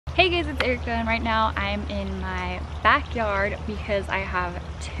Hey guys, it's Erica, and right now I'm in my backyard because I have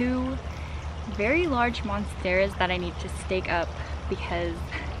two very large monsteras that I need to stake up because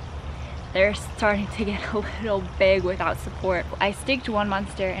they're starting to get a little big without support. I staked one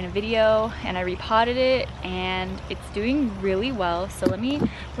monstera in a video and I repotted it and it's doing really well. So let me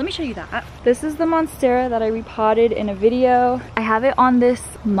show you that. This is the monstera that I repotted in a video. I have it on this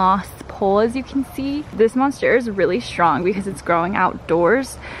moss pole, as you can see. This monstera is really strong because it's growing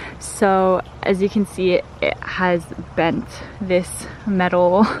outdoors. So as you can see, it has bent this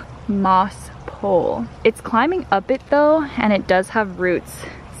metal moss pole. It's climbing up it though, and it does have roots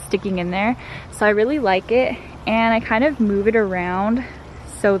sticking in there, so I really like it. And I kind of move it around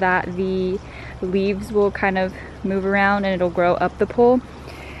so that the leaves will kind of move around and it'll grow up the pole.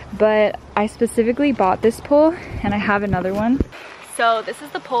 But I specifically bought this pole, and I have another one. So this is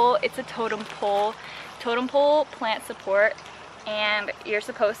the pole. It's a totem pole plant support, and you're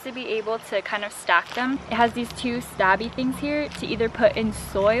supposed to be able to kind of stack them. It has these two stabby things here to either put in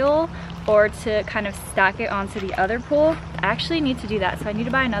soil or to kind of stack it onto the other pole. I actually need to do that, so I need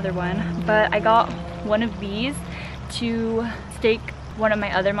to buy another one. But I got one of these to stake one of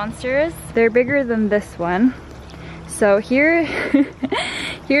my other monsteras. They're bigger than this one. So here's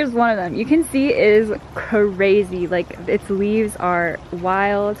one of them. You can see it is crazy. Like, its leaves are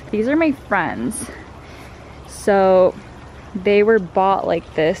wild. These are my friends. So they were bought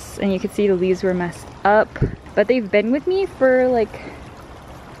like this, and you can see the leaves were messed up. But they've been with me for like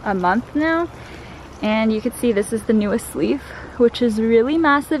a month now, and you can see this is the newest leaf, which is really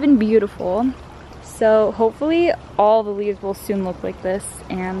massive and beautiful. So hopefully all the leaves will soon look like this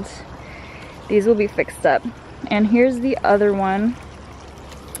and these will be fixed up. And here's the other one,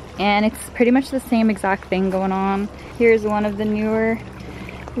 and it's pretty much the same exact thing going on. Here's one of the newer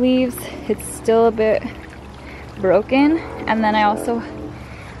leaves. It's still a bit broken, and then I also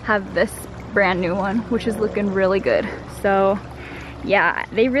have this brand new one, which is looking really good. So yeah,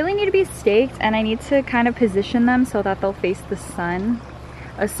 they really need to be staked, and I need to kind of position them so that they'll face the sun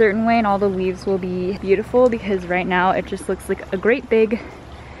a certain way and all the leaves will be beautiful, because right now it just looks like a great big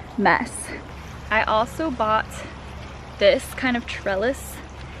mess. I also bought this kind of trellis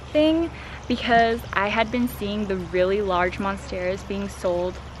thing because I had been seeing the really large monsteras being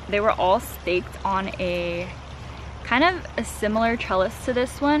sold. They were all staked on a kind of a similar trellis to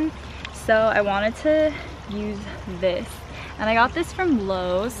this one, so I wanted to use this. And I got this from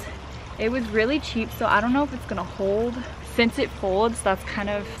Lowe's. It was really cheap, so I don't know if it's gonna hold. Since it folds, that's kind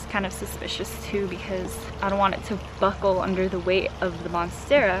of suspicious too, because I don't want it to buckle under the weight of the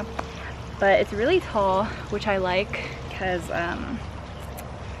monstera. But it's really tall, which I like because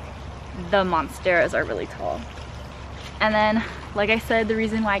the monsteras are really tall. And then, like I said, the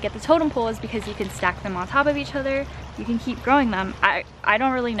reason why I get the totem pole is because you can stack them on top of each other. You can keep growing them. I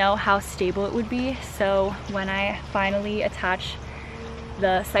don't really know how stable it would be, so when I finally attach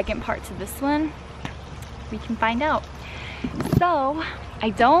the second part to this one, we can find out. So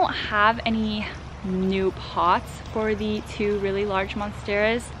I don't have any new pots for the two really large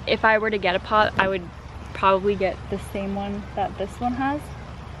monsteras. If I were to get a pot, I would probably get the same one that this one has,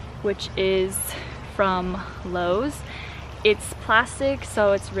 which is from Lowe's. It's plastic,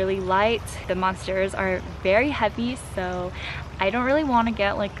 so it's really light. The monsteras are very heavy, so I don't really want to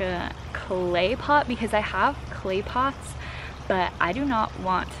get like a clay pot, because I have clay pots, but I do not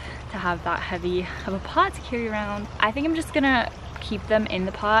want to have that heavy of a pot to carry around. I think I'm just gonna keep them in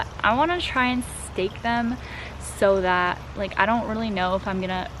the pot. I want to try and stake them so that, like, I don't really know if I'm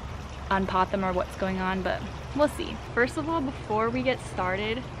gonna unpot them or what's going on, but we'll see. First of all, before we get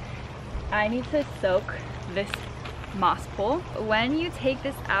started, I need to soak this moss pole. When you take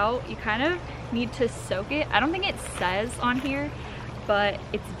this out, you kind of need to soak it. I don't think it says on here, but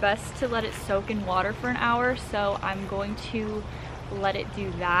it's best to let it soak in water for an hour, so I'm going to let it do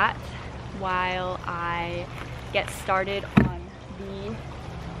that while I get started on the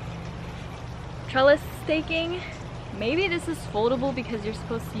trellis staking. Maybe this is foldable because you're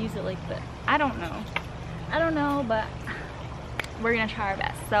supposed to use it like this. I don't know, but we're gonna try our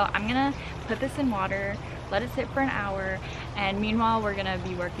best. So I'm gonna put this in water, let it sit for an hour, and meanwhile we're gonna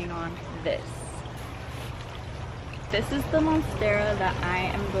be working on this. This is the monstera that I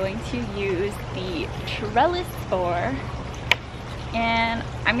am going to use the trellis for, and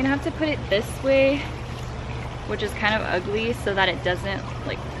I'm gonna have to put it this way, which is kind of ugly, so that it doesn't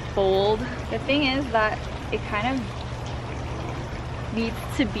like fold. The thing is that it kind of needs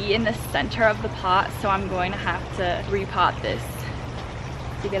to be in the center of the pot, so I'm going to have to repot this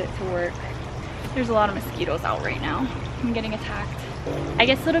to get it to work. There's a lot of mosquitoes out right now. I'm getting attacked. I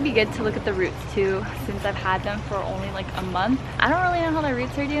guess it'll be good to look at the roots too, since I've had them for only like a month. I don't really know how the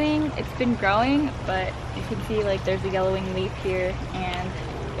roots are doing. It's been growing, but you can see like there's a yellowing leaf here, and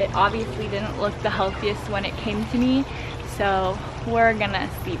it obviously didn't look the healthiest when it came to me. So we're gonna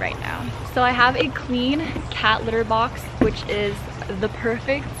see right now. So I have a clean cat litter box, which is the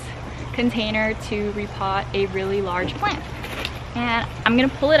perfect container to repot a really large plant. And I'm gonna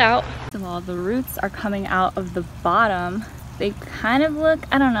pull it out. So all the roots are coming out of the bottom. They kind of look,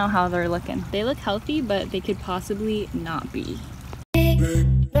 I don't know how they're looking. They look healthy, but they could possibly not be.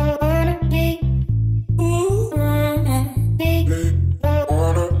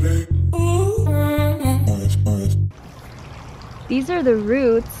 These are the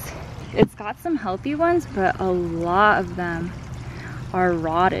roots. It's got some healthy ones, but a lot of them are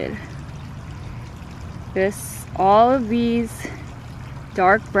rotted. All of these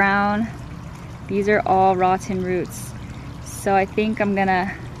dark brown, these are all rotten roots. So I think I'm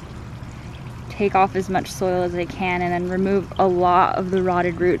gonna take off as much soil as I can and then remove a lot of the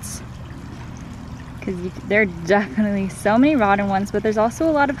rotted roots. Because there are definitely so many rotten ones, but there's also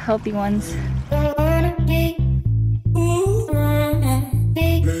a lot of healthy ones.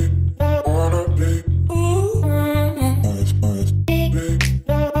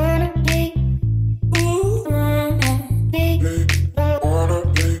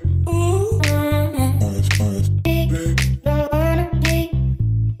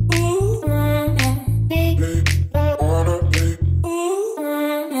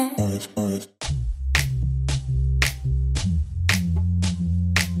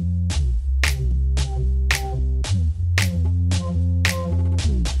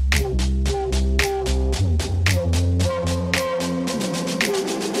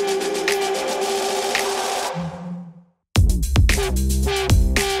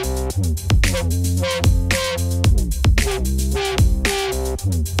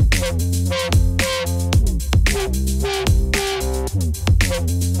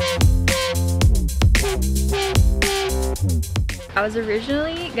 I was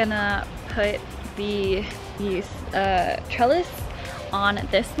originally gonna put these trellis on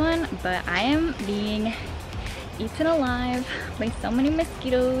this one, but I am being eaten alive by so many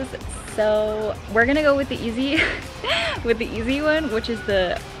mosquitoes. So we're gonna go with the easy one, which is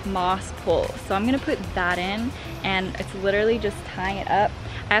the moss pole. So I'm gonna put that in, and it's literally just tying it up.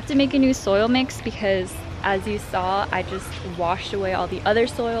 I have to make a new soil mix because, as you saw, I just washed away all the other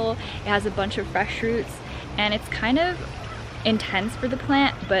soil. It has a bunch of fresh roots, and it's kind of intense for the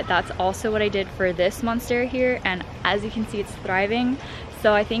plant, but that's also what I did for this Monstera here, and as you can see, it's thriving.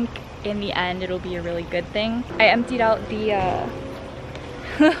 So I think in the end it'll be a really good thing. I emptied out the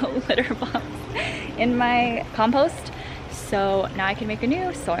litter box in my compost, so now I can make a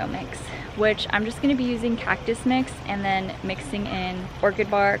new soil mix, which I'm just going to be using cactus mix and then mixing in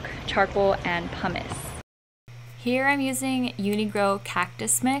orchid bark, charcoal, and pumice. Here I'm using Unigrow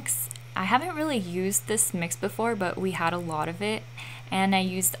cactus mix. I haven't really used this mix before, but we had a lot of it, and I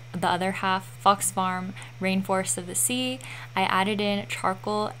used the other half Fox Farm Rainforest of the Sea. I added in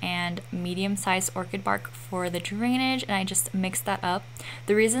charcoal and medium-sized orchid bark for the drainage, and I just mixed that up.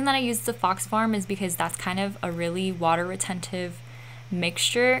 The reason that I used the Fox Farm is because that's kind of a really water retentive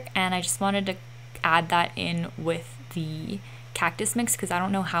mixture, and I just wanted to add that in with the cactus mix because I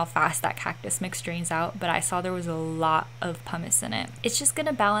don't know how fast that cactus mix drains out, but I saw there was a lot of pumice in it. It's just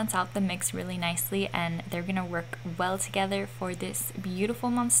gonna balance out the mix really nicely, and they're gonna work well together for this beautiful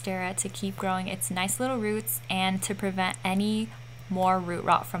Monstera to keep growing its nice little roots and to prevent any more root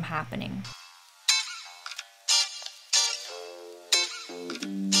rot from happening.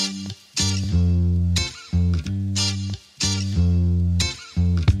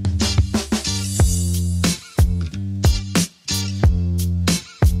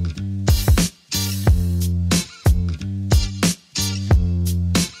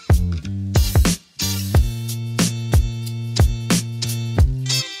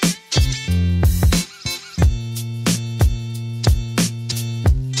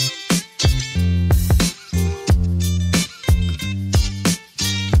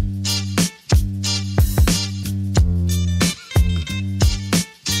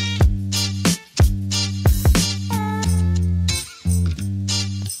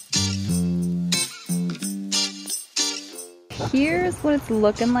 Here's what it's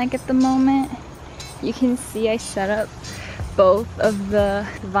looking like at the moment. You can see I set up both of the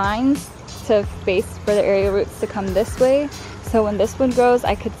vines to face for the area roots to come this way. So when this one grows,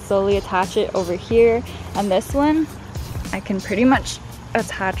 I could slowly attach it over here. And this one, I can pretty much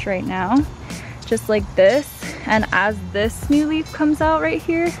attach right now, just like this. And as this new leaf comes out right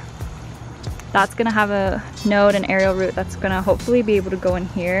here, That's gonna have a node and aerial root that's gonna hopefully be able to go in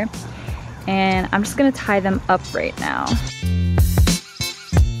here. And I'm just gonna tie them up right now.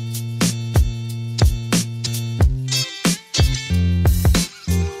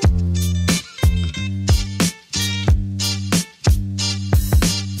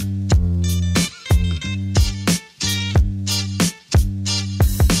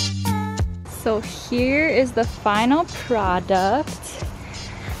 So here is the final product.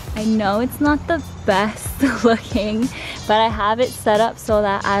 I know it's not the best looking, but I have it set up so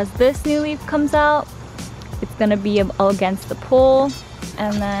that as this new leaf comes out, it's gonna be against the pole.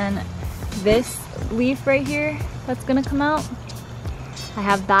 And then this leaf right here that's gonna come out, I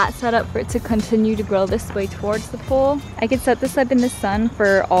have that set up for it to continue to grow this way towards the pole. I could set this up in the sun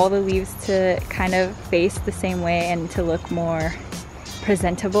for all the leaves to kind of face the same way and to look more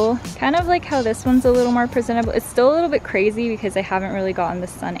presentable. Kind of like how this one's a little more presentable. It's still a little bit crazy because I haven't really gotten the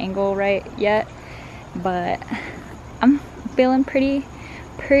sun angle right yet, but I'm feeling pretty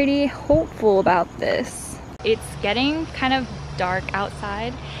hopeful about this. It's getting kind of dark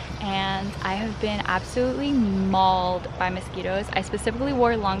outside and I have been absolutely mauled by mosquitoes. I specifically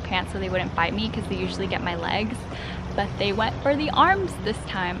wore long pants so they wouldn't bite me because they usually get my legs, but they went for the arms this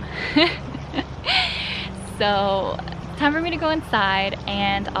time. So time for me to go inside,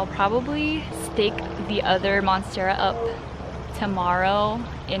 and I'll probably stake the other Monstera up tomorrow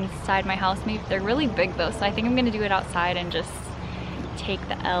inside my house. Maybe they're really big though, so I think I'm gonna do it outside and just take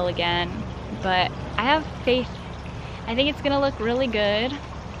the L again. But I have faith. I think it's gonna look really good.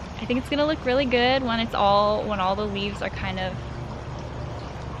 I think it's gonna look really good when all the leaves are kind of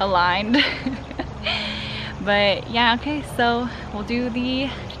aligned. But yeah, okay, so we'll do the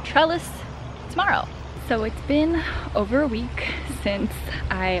trellis tomorrow. So it's been over a week since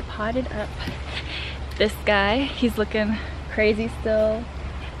I potted up this guy. He's looking crazy still.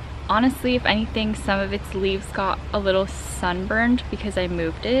 Honestly, if anything, some of its leaves got a little sunburned because I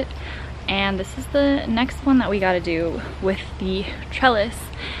moved it. And this is the next one that we gotta do with the trellis.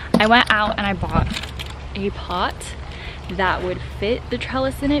 I went out and I bought a pot that would fit the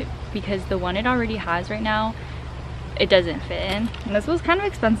trellis in it because the one it already has right now, it doesn't fit in. And this was kind of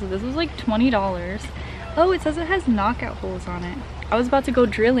expensive. This was like $20. Oh, it says it has knockout holes on it. I was about to go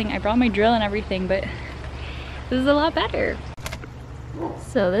drilling. I brought my drill and everything, but this is a lot better.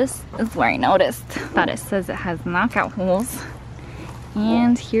 So this is where I noticed that it says it has knockout holes.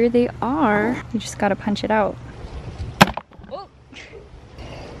 And here they are. You just gotta punch it out. Whoa.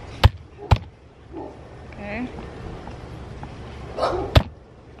 Okay.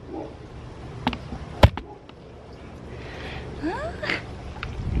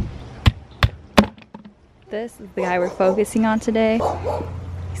 This is the guy we're focusing on today.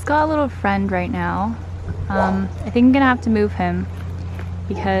 He's got a little friend right now. I think I'm gonna have to move him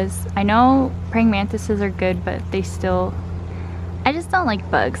because I know praying mantises are good, but they still, I just don't like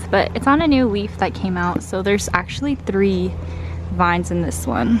bugs. But it's on a new leaf that came out, so there's actually 3 vines in this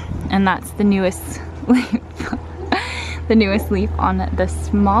one, and that's the newest leaf. The newest leaf on the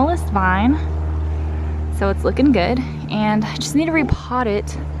smallest vine. So it's looking good, and I just need to repot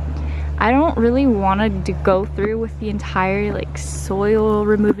it. I don't really want to go through with the entire like soil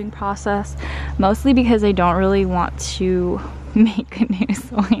removing process, mostly because I don't really want to make a new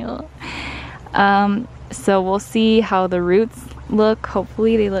soil. So we'll see how the roots look.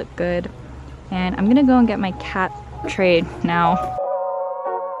 Hopefully they look good. And I'm gonna go and get my cat trade now.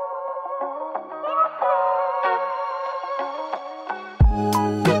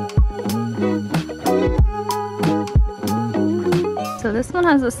 So this one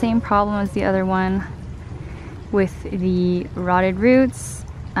has the same problem as the other one with the rotted roots.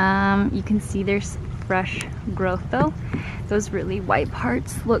 You can see there's fresh growth though. Those really white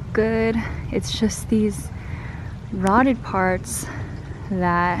parts look good. It's just these rotted parts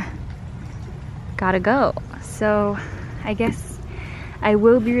that gotta go. So I guess I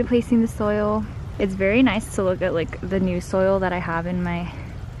will be replacing the soil. It's very nice to look at like the new soil that I have in my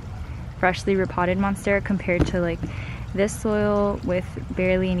freshly repotted Monstera compared to like this soil with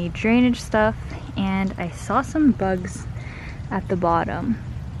barely any drainage stuff. And I saw some bugs at the bottom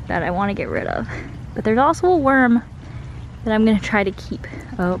that I want to get rid of, but there's also a worm that I'm gonna try to keep.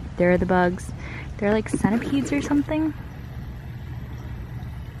 Oh, there are the bugs. They're like centipedes or something.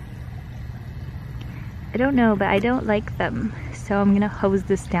 I don't know, but I don't like them, so I'm gonna hose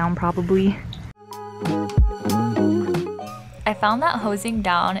this down probably. I found that hosing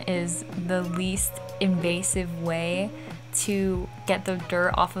down is the least invasive way to get the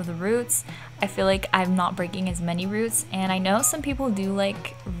dirt off of the roots. I feel like I'm not breaking as many roots, and I know some people do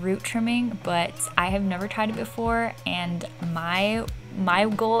like root trimming, but I have never tried it before, and my my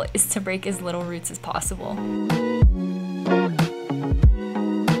goal is to break as little roots as possible.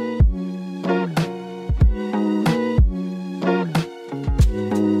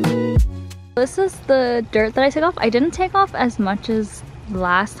 This is the dirt that I took off. I didn't take off as much as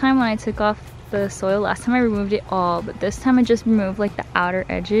last time when I took off the soil. Last time I removed it all, but this time I just removed like the outer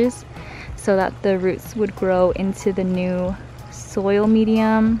edges so that the roots would grow into the new soil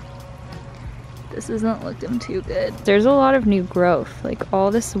medium. This isn't looking too good. There's a lot of new growth. Like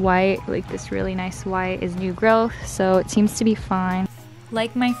all this white, like this really nice white is new growth, so it seems to be fine.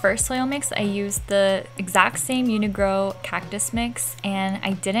 Like my first soil mix, I used the exact same Unigrow cactus mix, and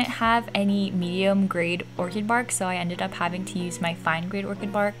I didn't have any medium grade orchid bark, so I ended up having to use my fine grade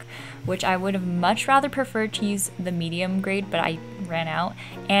orchid bark, which I would have much rather preferred to use the medium grade, but I ran out.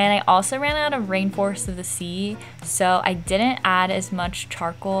 And I also ran out of Rainforest of the Sea, so I didn't add as much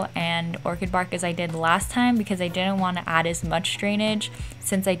charcoal and orchid bark as I did last time because I didn't want to add as much drainage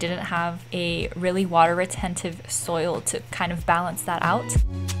since I didn't have a really water retentive soil to kind of balance that out.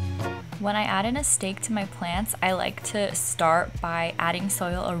 When I add in a stake to my plants, I like to start by adding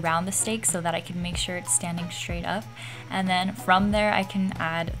soil around the stake so that I can make sure it's standing straight up. And then from there I can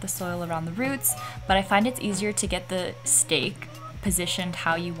add the soil around the roots, but I find it's easier to get the stake positioned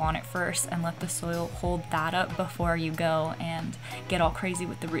how you want it first and let the soil hold that up before you go and get all crazy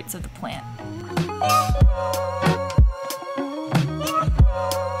with the roots of the plant.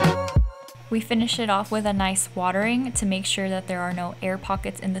 We finish it off with a nice watering to make sure that there are no air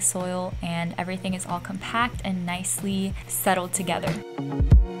pockets in the soil and everything is all compact and nicely settled together.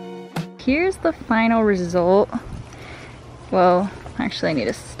 Here's the final result. Well, actually I need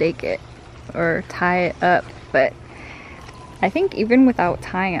to stake it or tie it up, but I think even without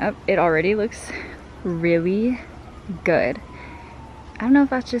tying up, it already looks really good. I don't know if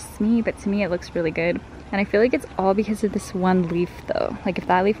that's just me, but to me it looks really good. And I feel like it's all because of this one leaf though. Like if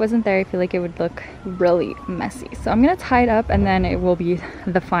that leaf wasn't there, I feel like it would look really messy. So I'm gonna tie it up and then it will be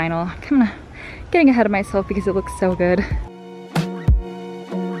the final. I'm kind of getting ahead of myself because it looks so good.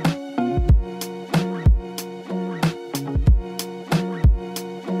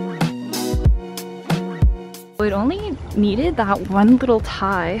 It only needed that one little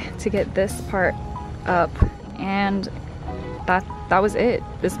tie to get this part up, and that was it.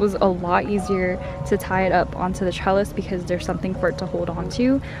 This was a lot easier to tie it up onto the trellis because there's something for it to hold on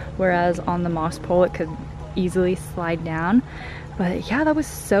to, whereas on the moss pole it could easily slide down. But yeah, that was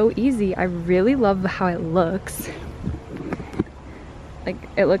so easy. I really love how it looks. Like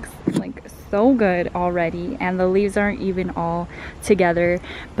it looks like so good already, and the leaves aren't even all together,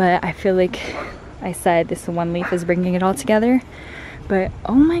 but I feel like I said this one leaf is bringing it all together. But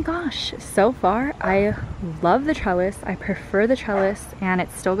oh my gosh, so far I love the trellis. I prefer the trellis, and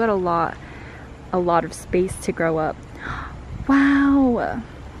it's still got a lot of space to grow up. Wow,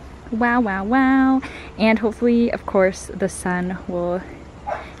 wow, wow, wow. And hopefully, of course, the sun will,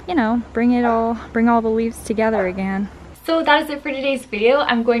 you know, bring all the leaves together again. So that is it for today's video.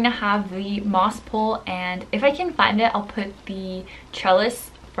 I'm going to have the moss pole, and if I can find it, I'll put the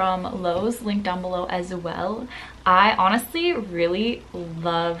trellis from Lowe's linked down below as well. I honestly really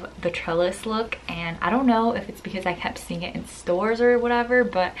love the trellis look, and I don't know if it's because I kept seeing it in stores or whatever,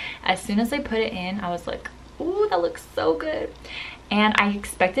 but as soon as I put it in, I was like, ooh, that looks so good. And I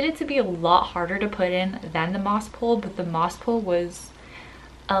expected it to be a lot harder to put in than the moss pole, but the moss pole was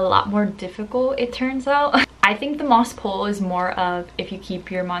a lot more difficult, it turns out. I think the moss pole is more of if you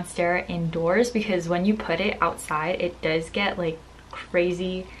keep your Monstera indoors, because when you put it outside, it does get like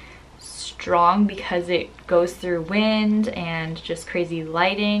crazy strong because it goes through wind and just crazy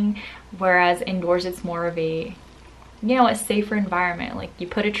lighting, whereas indoors it's more of a, you know, a safer environment. Like you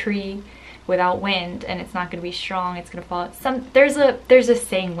put a tree without wind and it's not going to be strong, it's going to fall. There's a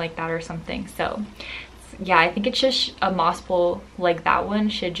saying like that or something. So yeah, I think it's just a moss pole like that one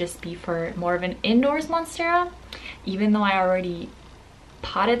should just be for more of an indoors Monstera, even though I already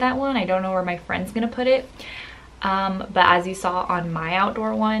potted that one. I don't know where my friend's gonna put it. But as you saw on my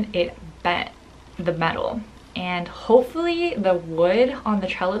outdoor one, it bent the metal, and hopefully the wood on the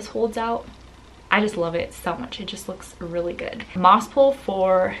trellis holds out. I just love it so much. It just looks really good. Moss pole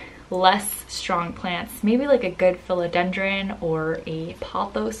for less strong plants, maybe like a good philodendron or a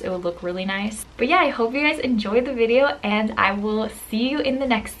pothos, it would look really nice. But yeah, I hope you guys enjoyed the video, and I will see you in the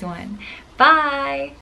next one. Bye!